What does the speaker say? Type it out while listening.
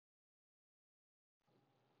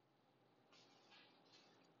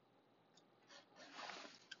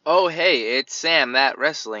Oh hey, it's Sam, that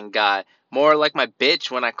wrestling guy. More like my bitch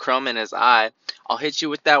when I crumb in his eye. I'll hit you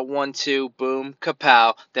with that 1-2, boom,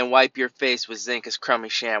 kapow, then wipe your face with Zinca's crummy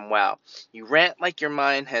sham wow. You rant like your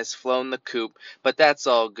mind has flown the coop, but that's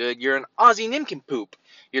all good, you're an Aussie nincompoop.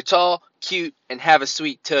 You're tall, cute, and have a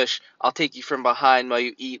sweet tush. I'll take you from behind while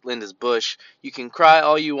you eat Linda's bush. You can cry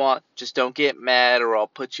all you want, just don't get mad or I'll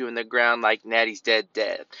put you in the ground like Natty's dead.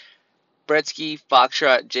 Gretzky,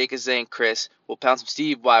 Foxtrot, Jacobs, and Chris will pound some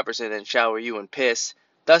Steve Wipers and then shower you in piss.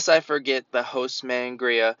 Thus I forget the host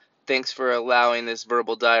Mangria. Thanks for allowing this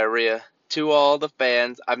verbal diarrhea. To all the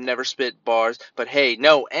fans, I've never spit bars, but hey,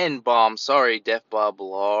 no N-bomb. Sorry, Def Bob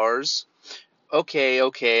Lars.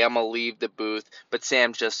 Okay, I'ma leave the booth, but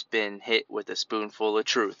Sam's just been hit with a spoonful of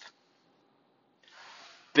truth.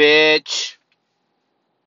 Bitch.